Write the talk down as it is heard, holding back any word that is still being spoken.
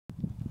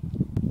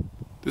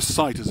This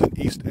site is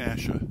in East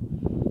Ayrshire,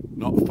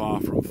 not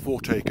far from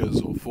 40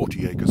 Acres or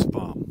 40 Acres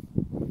Farm.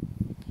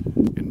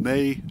 In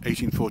May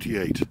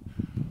 1848,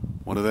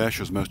 one of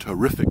Ayrshire's most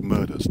horrific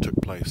murders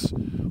took place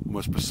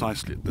almost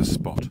precisely at this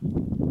spot.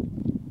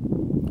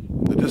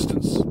 In the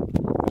distance is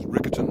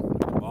Rickerton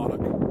and Kilmarnock.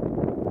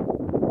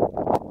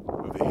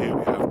 Over here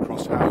we have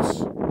Cross House,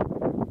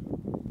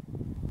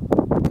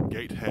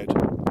 Gatehead.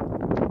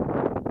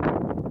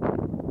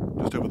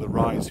 Just over the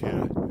rise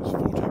here is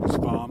 40 Acres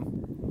Farm.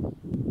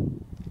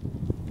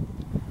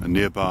 And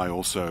nearby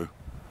also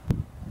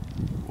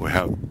we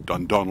have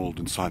Dundonald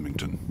and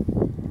Symington.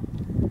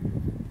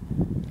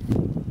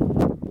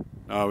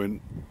 Now in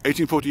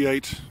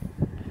 1848,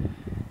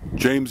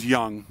 James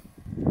Young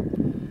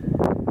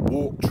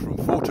walked from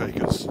 40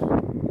 Acres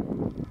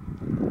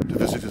to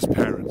visit his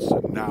parents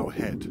at Now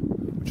Head,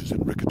 which is in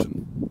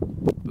Rickerton.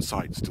 The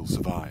site still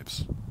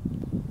survives.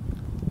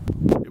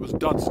 It was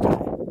Dud's Day.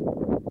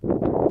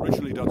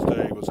 Originally Dud's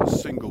Day was a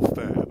single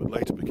fair, but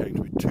later became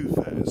to be two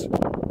fairs,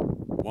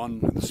 one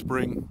in the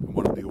spring and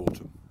one in the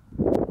autumn.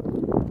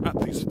 At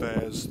these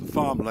fairs, the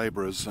farm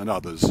labourers and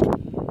others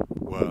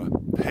were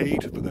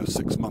paid for their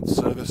 6-month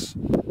service,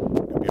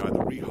 could be either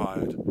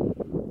rehired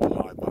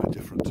or hired by a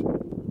different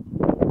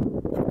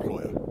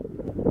employer.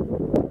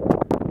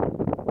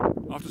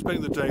 After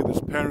spending the day with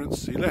his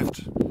parents, he left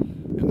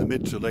in the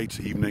mid to late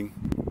evening,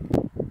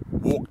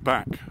 walked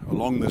back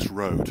along this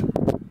road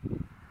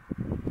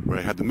where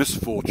he had the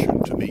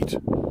misfortune to meet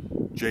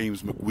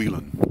James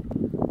McWhelan,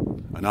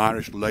 an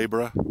Irish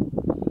labourer.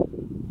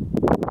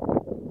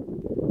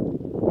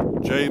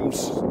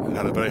 James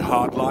had a very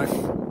hard life,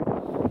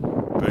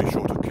 very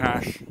short of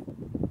cash,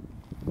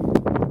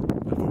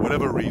 and for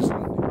whatever reason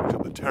he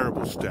took the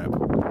terrible step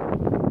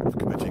of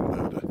committing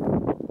murder.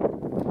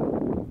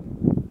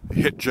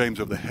 He hit James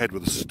over the head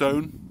with a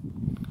stone,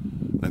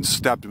 then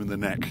stabbed him in the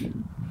neck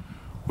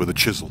with a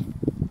chisel.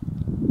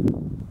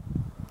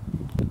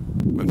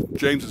 When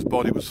James's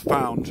body was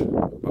found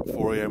about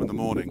 4 AM in the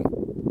morning,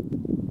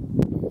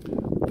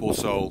 the poor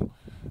soul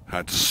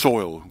had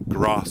soil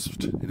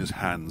grasped in his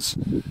hands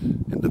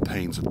in the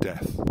pains of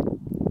death.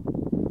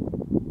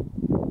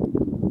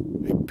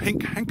 A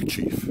pink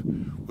handkerchief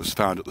was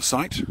found at the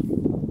site,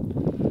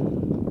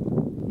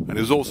 and it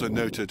was also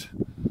noted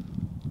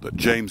that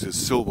James's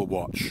silver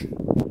watch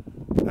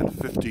and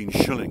 15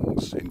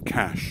 shillings in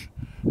cash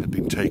had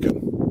been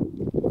taken.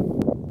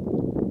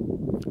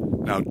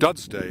 Now,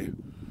 Dud's Day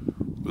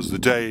was the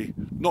day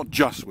not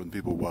just when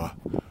people were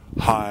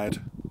hired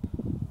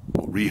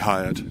or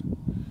rehired.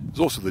 It was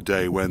also the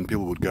day when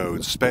people would go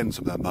and spend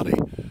some of their money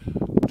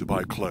to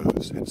buy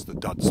clothes, hence the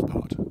duds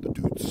part, the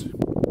dudes.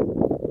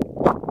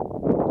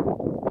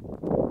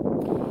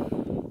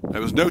 It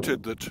was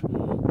noted that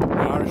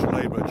the Irish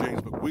labourer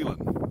James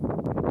McWhelan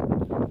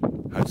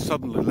had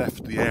suddenly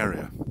left the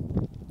area.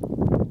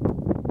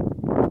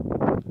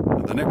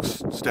 And the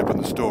next step in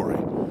the story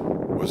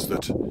was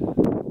that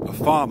a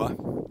farmer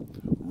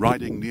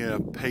riding near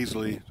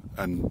Paisley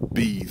and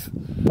Beath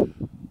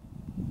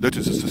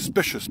noticed a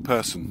suspicious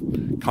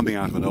person coming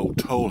out of a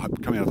toll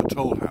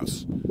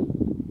house,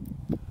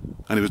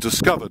 and it was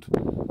discovered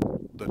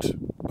that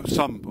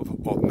some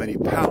of many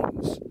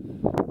pounds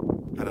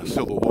and a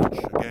silver watch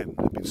again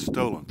had been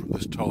stolen from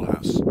this toll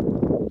house.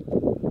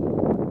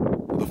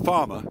 The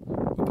farmer,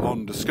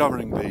 upon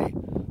discovering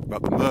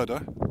about the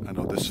murder and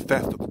of this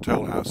theft at the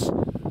toll house,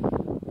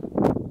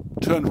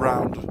 turned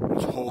round on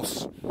his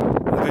horse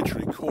and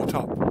eventually caught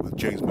up with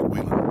James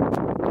McWhelan.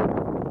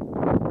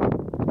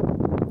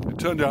 It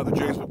turned out that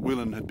James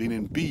McWhelan had been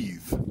in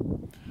Beath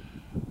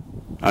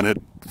and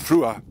had,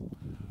 through a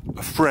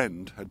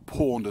friend, had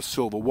pawned a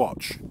silver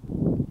watch.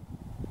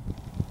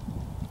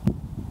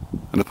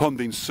 And upon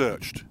being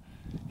searched,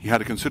 he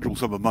had a considerable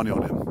sum of money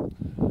on him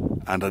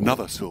and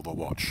another silver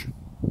watch.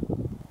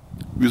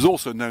 He was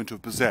also known to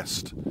have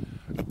possessed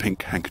a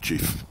pink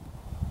handkerchief.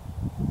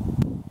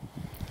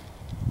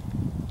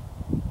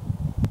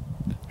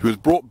 He was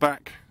brought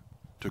back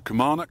to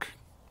Kilmarnock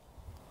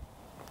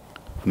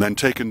and then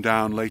taken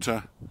down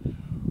later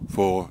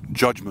for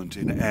judgment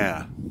in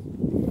Ayr.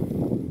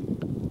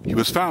 He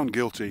was found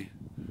guilty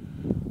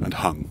and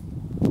hung.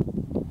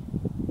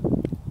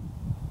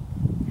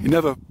 He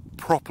never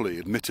properly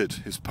admitted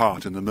his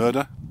part in the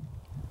murder,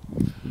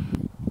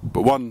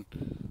 but one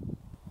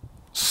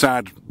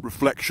sad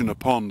reflection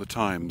upon the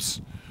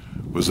times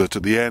was that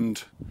at the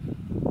end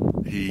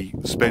he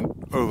spent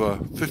over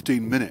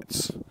 15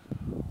 minutes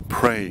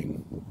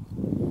praying,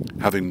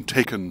 having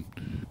taken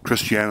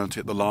Christianity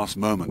at the last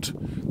moment,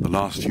 the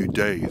last few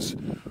days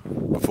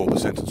before the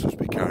sentence was to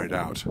be carried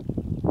out.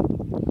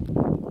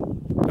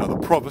 Now the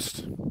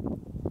provost,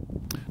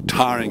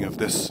 tiring of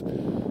this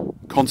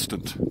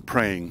constant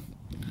praying,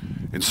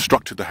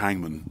 instructed the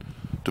hangman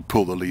to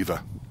pull the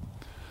lever,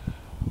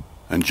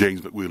 and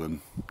James McWhelan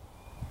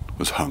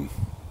was hung.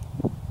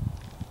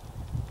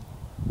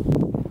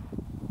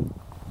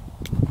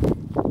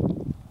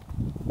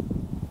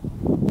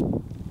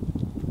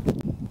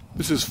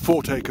 This is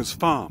 40 Acres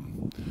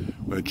Farm,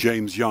 where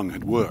James Young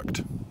had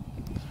worked.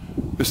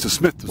 Mr.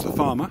 Smith was the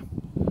farmer,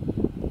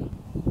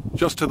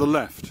 Just to the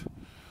left,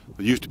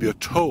 there used to be a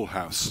toll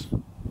house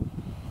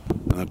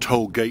and a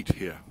toll gate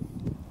here.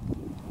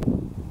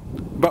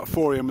 About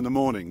 4 a.m. in the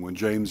morning, when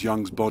James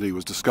Young's body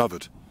was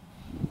discovered,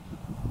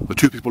 the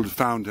two people who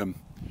found him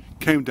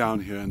came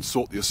down here and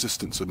sought the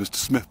assistance of Mr.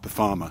 Smith, the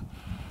farmer,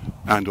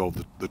 and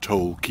of the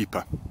toll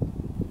keeper.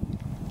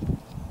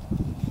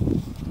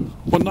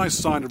 One nice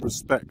sign of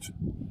respect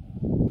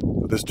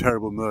for this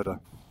terrible murder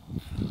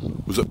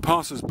was that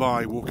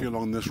passers-by walking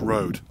along this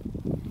road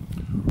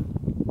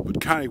would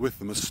carry with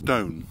them a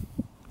stone,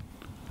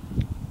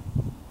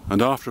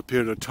 and after a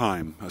period of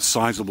time a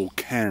sizable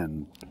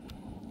cairn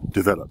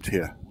developed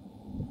here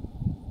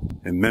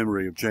in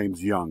memory of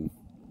James Young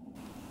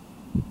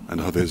and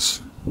of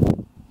his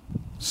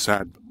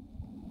sad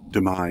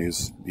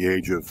demise at the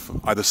age of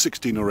either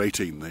 16 or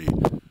 18.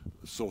 The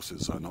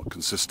sources are not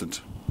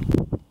consistent.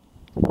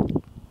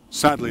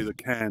 Sadly, the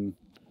cairn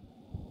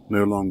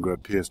no longer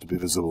appears to be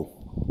visible.